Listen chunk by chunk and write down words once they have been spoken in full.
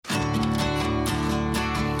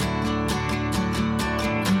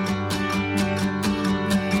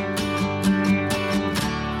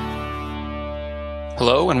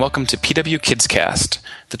Hello and welcome to PW KidsCast,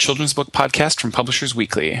 the children's book podcast from Publishers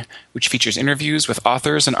Weekly, which features interviews with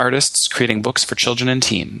authors and artists creating books for children and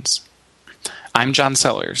teens. I'm John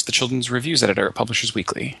Sellers, the children's reviews editor at Publishers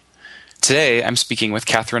Weekly. Today I'm speaking with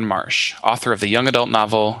Catherine Marsh, author of the young adult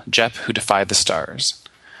novel Jep, Who Defied the Stars.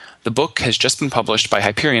 The book has just been published by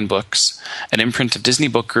Hyperion Books, an imprint of Disney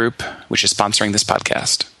Book Group, which is sponsoring this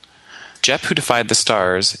podcast. Jep, Who Defied the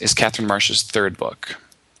Stars is Catherine Marsh's third book.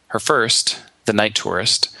 Her first, The Night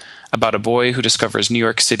Tourist, about a boy who discovers New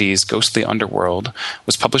York City's ghostly underworld,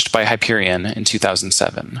 was published by Hyperion in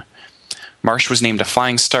 2007. Marsh was named a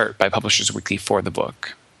Flying Start by Publishers Weekly for the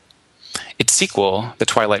book. Its sequel, The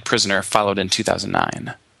Twilight Prisoner, followed in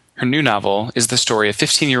 2009. Her new novel is the story of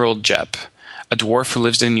 15-year-old Jep, a dwarf who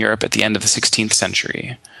lives in Europe at the end of the 16th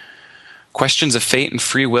century. Questions of fate and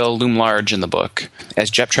free will loom large in the book, as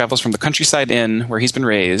Jep travels from the countryside inn where he's been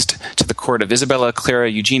raised to the court of Isabella Clara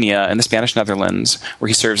Eugenia in the Spanish Netherlands, where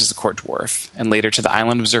he serves as a court dwarf, and later to the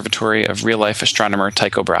island observatory of real-life astronomer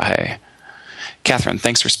Tycho Brahe. Catherine,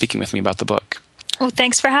 thanks for speaking with me about the book. Well,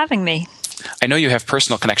 thanks for having me. I know you have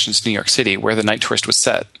personal connections to New York City, where The Night Tourist was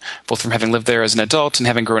set, both from having lived there as an adult and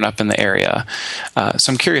having grown up in the area.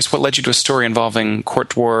 So I'm curious, what led you to a story involving court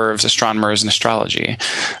dwarves, astronomers, and astrology?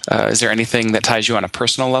 Is there anything that ties you on a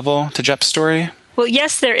personal level to Jep's story? Well,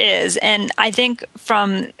 yes, there is. And I think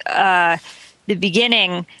from the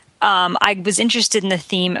beginning, I was interested in the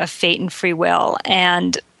theme of fate and free will.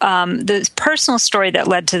 And the personal story that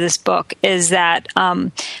led to this book is that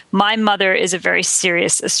my mother is a very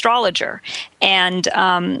serious astrologer. And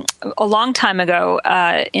a long time ago,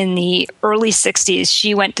 in the early 60s,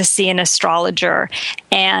 she went to see an astrologer.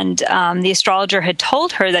 And the astrologer had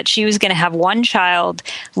told her that she was going to have one child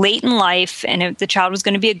late in life, and the child was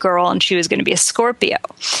going to be a girl, and she was going to be a Scorpio.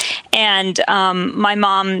 And my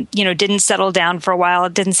mom, didn't settle down for a while.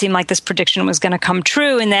 It didn't seem like this prediction was going to come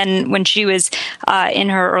true. And then when she was in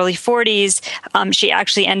her early 40s, she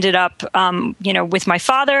actually ended up, with my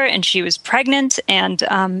father, and she was pregnant, and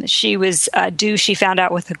she was due, she found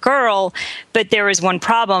out, with a girl. But there was one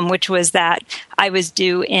problem, which was that I was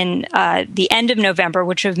due in the end of November,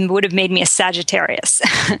 which would have made me a Sagittarius.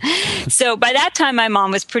 So by that time, my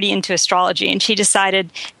mom was pretty into astrology, and she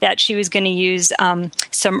decided that she was going to use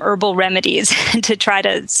some herbal remedies to try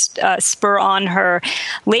to spur on her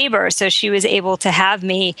labor. So she was able to have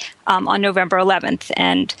me on November 11th,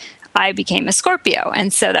 and I became a Scorpio.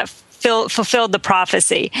 And so that fulfilled the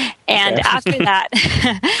prophecy. And after that,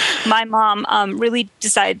 my mom really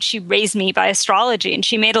decided she raised me by astrology, and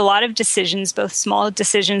she made a lot of decisions, both small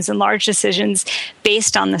decisions and large decisions,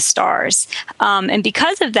 based on the stars. And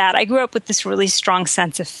because of that, I grew up with this really strong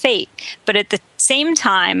sense of fate. But at the same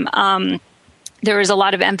time, there was a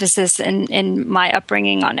lot of emphasis in my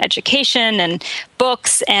upbringing on education and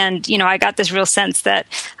books. And, I got this real sense that,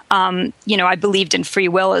 I believed in free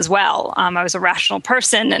will as well. I was a rational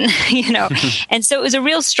person and, and so it was a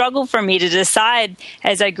real struggle for me to decide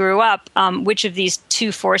as I grew up, which of these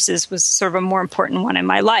two forces was sort of a more important one in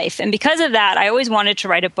my life. And because of that, I always wanted to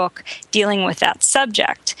write a book dealing with that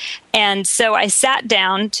subject. And so I sat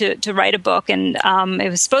down to write a book, and it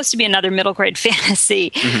was supposed to be another middle grade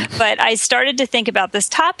fantasy, but I started to think about this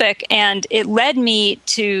topic, and it led me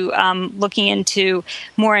to looking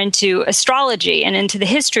more into astrology and into the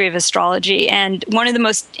history of astrology. And one of the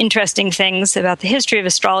most interesting things about the history of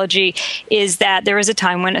astrology is that there was a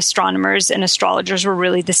time when astronomers and astrologers were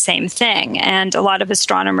really the same thing. And a lot of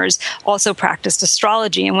astronomers also practiced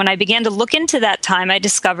astrology. And when I began to look into that time, I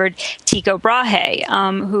discovered Tycho Brahe,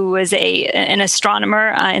 who was an astronomer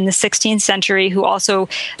in the 16th century who also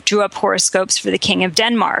drew up horoscopes for the King of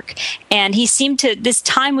Denmark. And this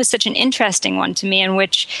time was such an interesting one to me, in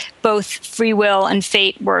which both free will and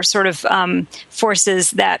fate were sort of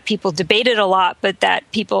forces that people debated a lot, but that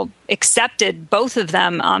people accepted both of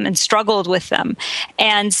them and struggled with them.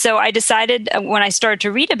 And so I decided when I started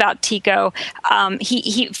to read about Tycho,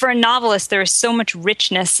 he for a novelist, there is so much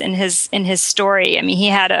richness in his story. I mean, he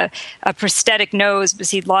had a prosthetic nose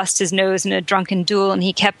because he'd lost his nose in a drunken duel, and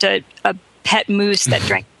he kept a pet moose that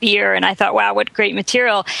drank beer. And I thought, wow, what great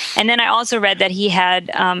material. And then I also read that he had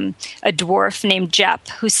a dwarf named Jep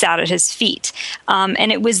who sat at his feet.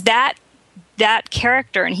 And it was that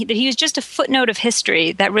character, and he was just a footnote of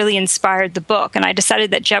history that really inspired the book. And I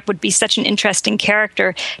decided that Jep would be such an interesting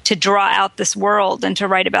character to draw out this world and to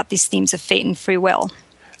write about these themes of fate and free will.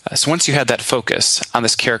 So once you had that focus on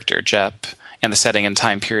this character, Jep, and the setting and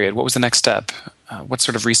time period, what was the next step? What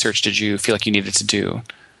sort of research did you feel like you needed to do?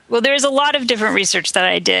 Well, there's a lot of different research that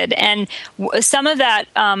I did, and some of that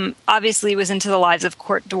obviously was into the lives of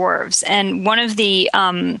court dwarves. And one of the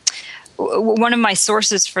one of my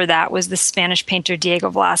sources for that was the Spanish painter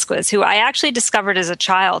Diego Velázquez, who I actually discovered as a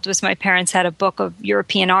child. Was my parents had a book of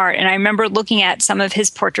European art, and I remember looking at some of his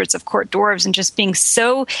portraits of court dwarves and just being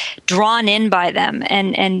so drawn in by them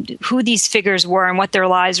and who these figures were and what their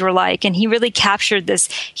lives were like. And he really captured this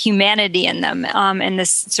humanity in them and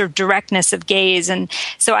this sort of directness of gaze. And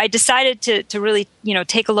so I decided to really,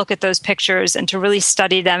 take a look at those pictures and to really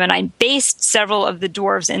study them. And I based several of the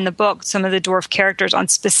dwarves in the book, some of the dwarf characters, on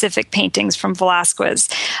specific paintings from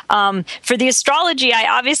Velázquez. For the astrology, I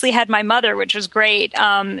obviously had my mother, which was great,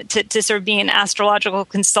 to sort of be an astrological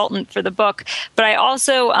consultant for the book. But I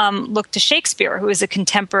also looked to Shakespeare, who is a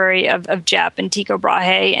contemporary of Jepp and Tycho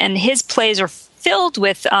Brahe, and his plays are filled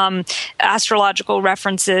with astrological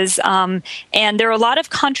references, and there are a lot of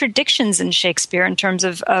contradictions in Shakespeare in terms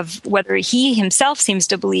of whether he himself seems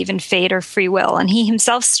to believe in fate or free will, and he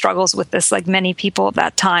himself struggles with this like many people of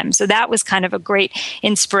that time. So that was kind of a great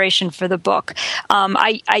inspiration for the book.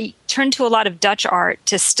 I turned to a lot of Dutch art,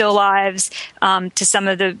 to still lives, to some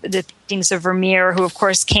of the paintings of Vermeer, who of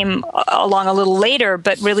course came along a little later,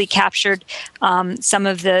 but really captured some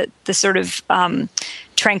of the sort of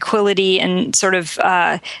tranquility and sort of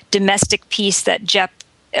domestic peace that Jepp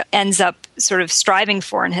ends up sort of striving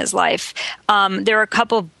for in his life. There are a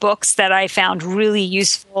couple of books that I found really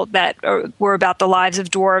useful that were about the lives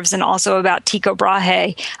of dwarves and also about Tycho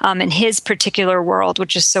Brahe and his particular world,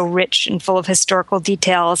 which is so rich and full of historical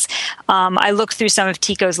details. I looked through some of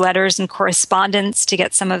Tycho's letters and correspondence to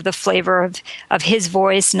get some of the flavor of his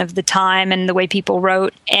voice and of the time and the way people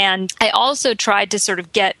wrote. And I also tried to sort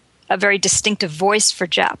of get a very distinctive voice for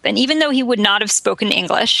Jepp. And even though he would not have spoken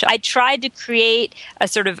English, I tried to create a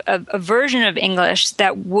sort of a version of English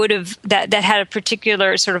that would have that had a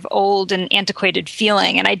particular sort of old and antiquated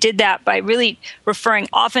feeling. And I did that by really referring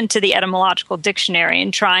often to the etymological dictionary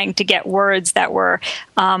and trying to get words that were,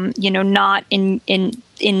 not in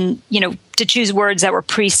to choose words that were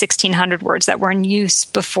pre-1600 words that were in use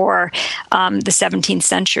before the 17th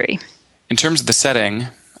century. In terms of the setting,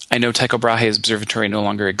 I know Tycho Brahe's observatory no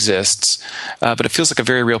longer exists, but it feels like a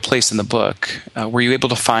very real place in the book. Were you able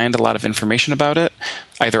to find a lot of information about it,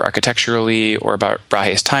 either architecturally or about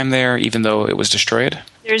Brahe's time there, even though it was destroyed?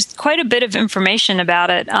 There's quite a bit of information about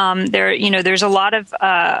it. There's a lot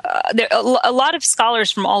of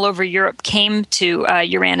scholars from all over Europe came to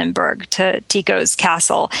Uranienburg, to Tycho's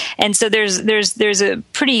castle, and so there's a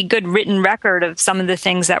pretty good written record of some of the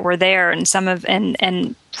things that were there, and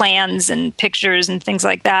and plans and pictures and things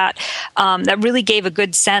like that that really gave a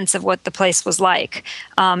good sense of what the place was like.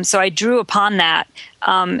 So I drew upon that.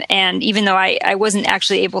 And even though I wasn't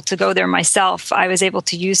actually able to go there myself, I was able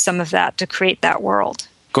to use some of that to create that world.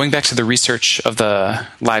 Going back to the research of the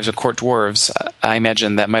lives of court dwarves, I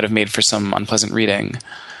imagine that might have made for some unpleasant reading.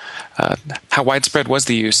 How widespread was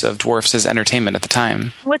the use of dwarfs as entertainment at the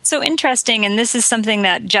time? What's so interesting, and this is something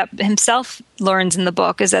that Jepp himself learns in the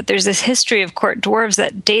book, is that there's this history of court dwarves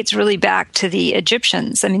that dates really back to the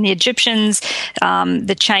Egyptians. I mean, the Egyptians,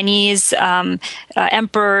 the Chinese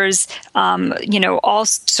emperors, all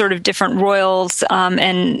sort of different royals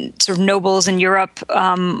and sort of nobles in Europe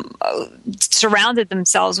surrounded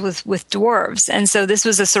themselves with dwarves. And so this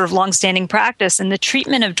was a sort of longstanding practice. And the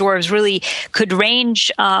treatment of dwarves really could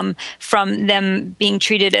range from them being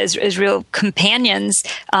treated as real companions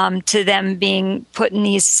to them being put in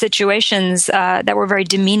these situations that were very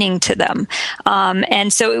demeaning to them.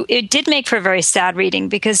 And so it did make for a very sad reading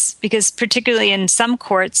because particularly in some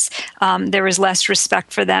courts, there was less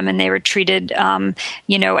respect for them and they were treated,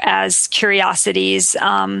 as curiosities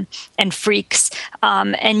and freaks.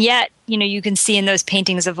 And yet, you can see in those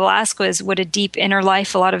paintings of Velázquez what a deep inner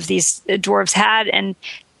life a lot of these dwarves had. And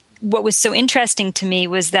what was so interesting to me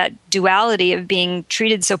was that duality of being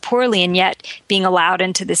treated so poorly and yet being allowed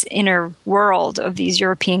into this inner world of these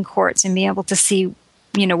European courts and being able to see,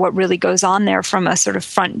 what really goes on there from a sort of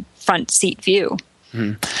front seat view.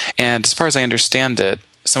 Mm-hmm. And as far as I understand it,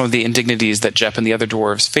 some of the indignities that Jepp and the other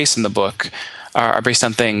dwarves face in the book are based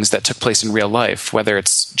on things that took place in real life, whether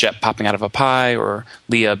it's Jepp popping out of a pie or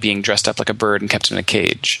Leah being dressed up like a bird and kept in a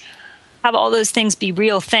cage. Have all those things be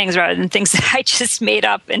real things rather than things that I just made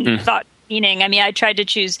up and thought meaning. I mean, I tried to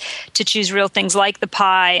choose real things like the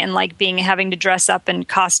pie and like having to dress up in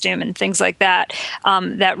costume and things like that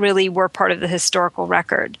that really were part of the historical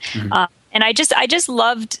record. Mm-hmm. And I just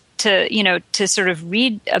loved to sort of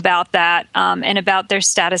read about that and about their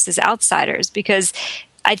status as outsiders, because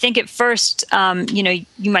I think at first, you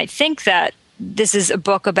might think that this is a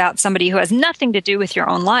book about somebody who has nothing to do with your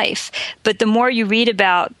own life. But the more you read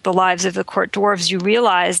about the lives of the court dwarves, you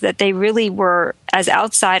realize that they really were, as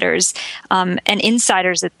outsiders and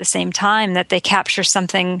insiders at the same time, that they capture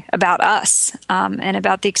something about us and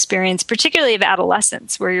about the experience, particularly of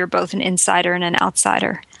adolescence, where you're both an insider and an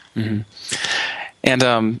outsider. Mm-hmm. And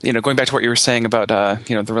going back to what you were saying about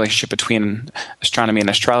the relationship between astronomy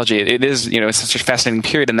and astrology, it is it's such a fascinating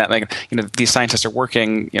period in that these scientists are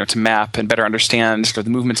working to map and better understand sort of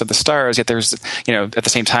the movements of the stars. Yet there's at the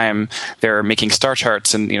same time they're making star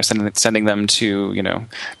charts and sending them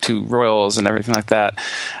to royals and everything like that.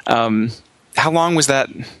 How long was that?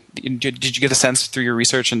 Did you get a sense through your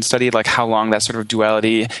research and study how long that sort of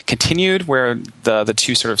duality continued, where the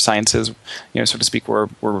two sort of sciences, so to speak, were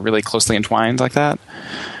really closely entwined like that?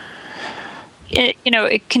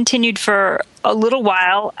 It continued for a little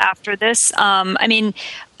while after this.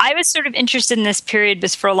 I was sort of interested in this period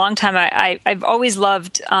because for a long time I've always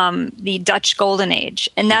loved the Dutch Golden Age,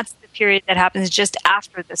 and that's period that happens just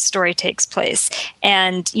after the story takes place.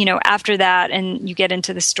 And, after that, and you get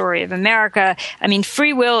into the story of America,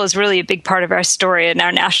 free will is really a big part of our story and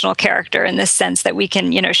our national character in this sense that we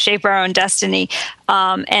can, shape our own destiny.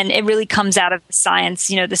 And it really comes out of the science.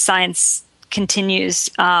 The science continues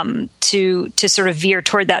to sort of veer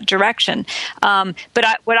toward that direction. But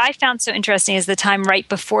what I found so interesting is the time right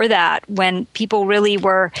before that, when people really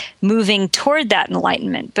were moving toward that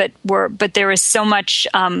enlightenment, but there was so much,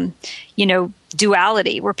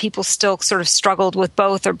 duality where people still sort of struggled with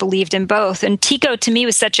both or believed in both. And Tycho, to me,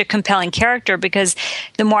 was such a compelling character because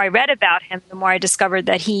the more I read about him, the more I discovered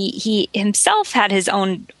that he himself had his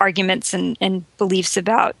own arguments and beliefs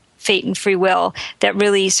about fate and free will that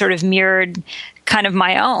really sort of mirrored kind of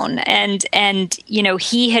my own. And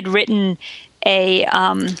he had written a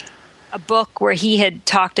book where he had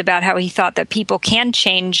talked about how he thought that people can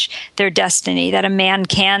change their destiny, that a man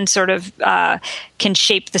can sort of can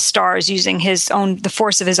shape the stars using the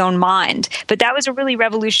force of his own mind. But that was a really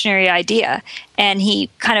revolutionary idea, and he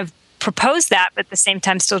kind of proposed that, but at the same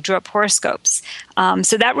time still drew up horoscopes.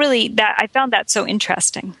 So that I found that so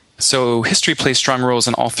interesting. So history plays strong roles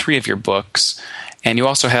in all three of your books, and you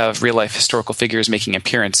also have real-life historical figures making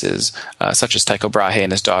appearances, such as Tycho Brahe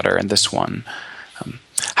and his daughter, and this one.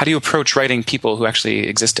 How do you approach writing people who actually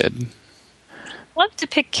existed? I love to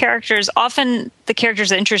pick characters. Often the characters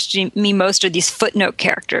that interest me most are these footnote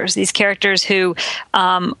characters, these characters who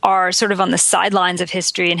are sort of on the sidelines of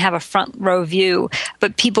history and have a front row view,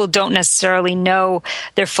 but people don't necessarily know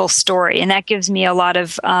their full story. And that gives me a lot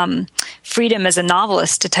of freedom as a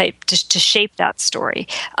novelist to shape that story.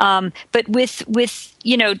 But with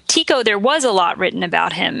Tycho, there was a lot written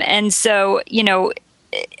about him. And so,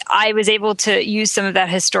 I was able to use some of that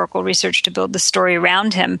historical research to build the story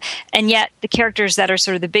around him. And yet the characters that are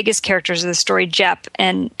sort of the biggest characters of the story, Jep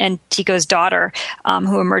and Tycho's daughter,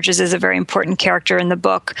 who emerges as a very important character in the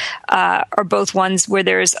book, are both ones where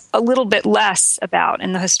there's a little bit less about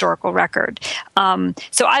in the historical record.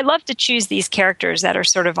 So I love to choose these characters that are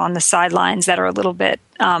sort of on the sidelines, that are a little bit,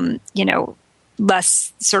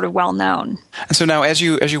 less sort of well known. And so now, as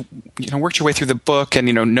you worked your way through the book,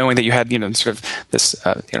 and knowing that you had sort of this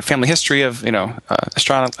family history of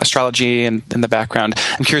astrology and in the background,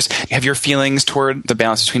 I'm curious, have your feelings toward the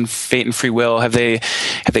balance between fate and free will have they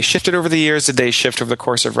shifted over the years? Did they shift over the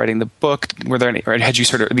course of writing the book? Were there any, or had you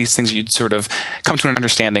sort of these things you'd sort of come to an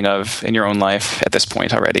understanding of in your own life at this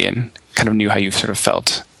point already, and kind of knew how you sort of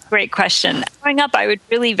felt? Great question. Growing up, I would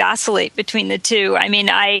really vacillate between the two.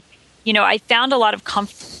 I found a lot of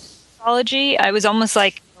comfort in astrology. I was almost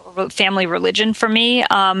like a family religion for me.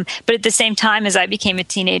 But at the same time, as I became a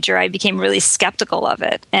teenager, I became really skeptical of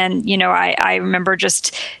it. And, I remember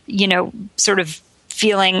just, sort of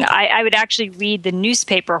feeling I would actually read the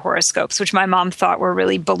newspaper horoscopes, which my mom thought were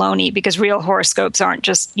really baloney because real horoscopes aren't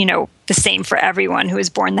just, the same for everyone who was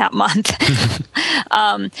born that month.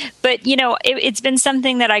 But, it's been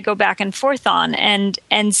something that I go back and forth on.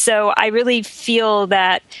 And so I really feel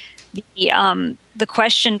that the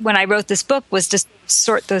question when I wrote this book was to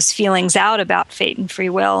sort those feelings out about fate and free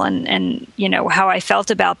will and how I felt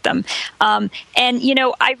about them. I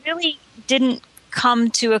really didn't come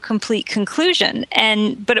to a complete conclusion.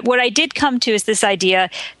 But what I did come to is this idea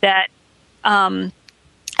that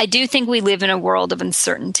I do think we live in a world of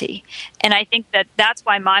uncertainty. And I think that that's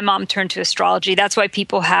why my mom turned to astrology. That's why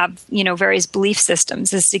people have, various belief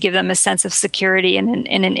systems, is to give them a sense of security in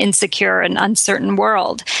an insecure and uncertain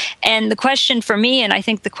world. And the question for me, and I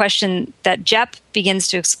think the question that Jep begins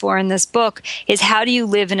to explore in this book, is how do you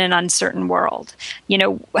live in an uncertain world?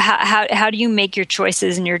 How do you make your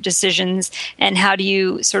choices and your decisions, and how do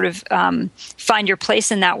you sort of find your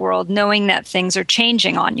place in that world, knowing that things are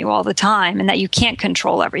changing on you all the time and that you can't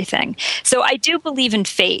control everything. So I do believe in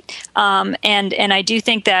fate, and I do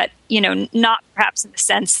think that, not perhaps in the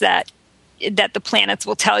sense that the planets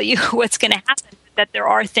will tell you what's going to happen, that there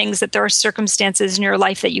are things, that there are circumstances in your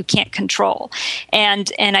life that you can't control.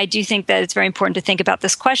 And I do think that it's very important to think about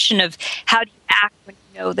this question of how do you act when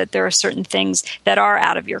you know that there are certain things that are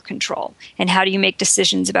out of your control, and how do you make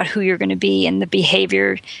decisions about who you're going to be and the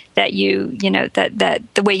behavior that that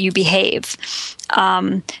the way you behave.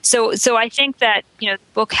 So I think that, the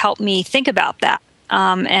book helped me think about that.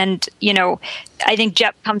 I think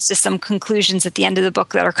Jep comes to some conclusions at the end of the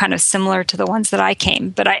book that are kind of similar to the ones that I came.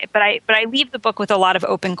 But I leave the book with a lot of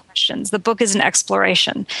open questions. The book is an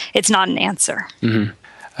exploration. It's not an answer. Mm-hmm.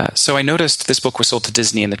 So I noticed this book was sold to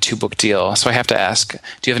Disney in the 2-book deal. So I have to ask,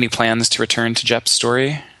 do you have any plans to return to Jep's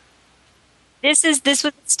story? This was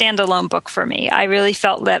a standalone book for me. I really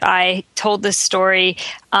felt that I told this story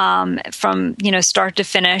from start to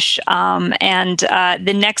finish. And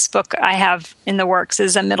the next book I have in the works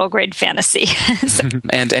is a middle grade fantasy.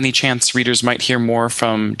 And any chance readers might hear more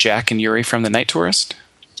from Jack and Yuri from The Night Tourist?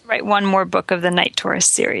 Write one more book of the Night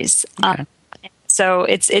Tourist series. Okay. So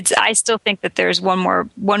it's. I still think that there's one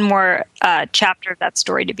more chapter of that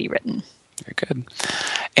story to be written. Very good.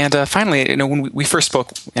 And finally, when we first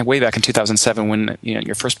spoke way back in 2007, when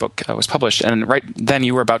your first book was published, and right then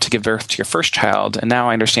you were about to give birth to your first child, and now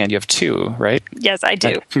I understand you have 2, right? Yes, I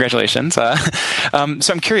do. Congratulations. So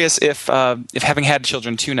I'm curious if having had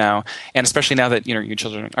children 2 now, and especially now that your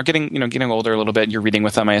children are getting older a little bit, you're reading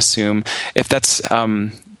with them, I assume, if that's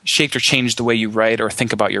shaped or changed the way you write or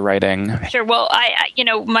think about your writing. Sure. Well,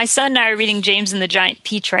 my son and I are reading James and the Giant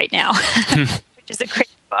Peach right now, which is a great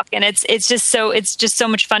book, and it's just so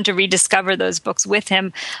much fun to rediscover those books with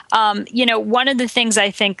him. One of the things I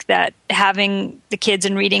think that having the kids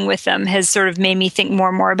and reading with them has sort of made me think more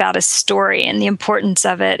and more about a story and the importance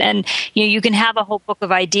of it. And you can have a whole book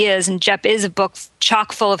of ideas, and Jep is a book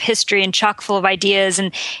chock full of history and chock full of ideas,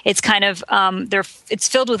 and it's kind of it's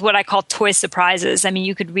filled with what I call toy surprises. I mean,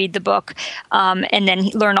 you could read the book and then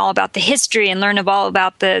learn all about the history and learn all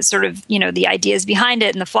about the sort of the ideas behind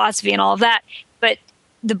it and the philosophy and all of that. But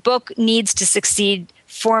the book needs to succeed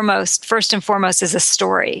first and foremost as a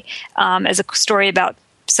story about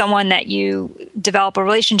someone that you develop a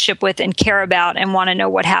relationship with and care about and want to know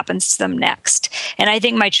what happens to them next. And I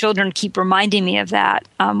think my children keep reminding me of that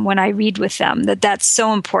when I read with them, that's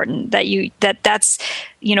so important, that's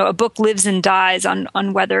a book lives and dies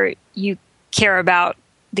on whether you care about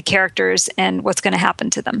the characters and what's going to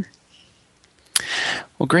happen to them.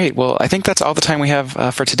 Well, great. Well, I think that's all the time we have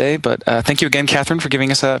for today, but thank you again, Catherine, for giving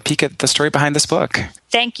us a peek at the story behind this book.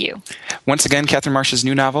 Thank you. Once again, Catherine Marsh's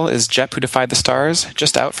new novel is Jep, Who Defied the Stars,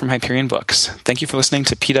 just out from Hyperion Books. Thank you for listening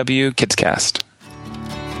to PW KidsCast.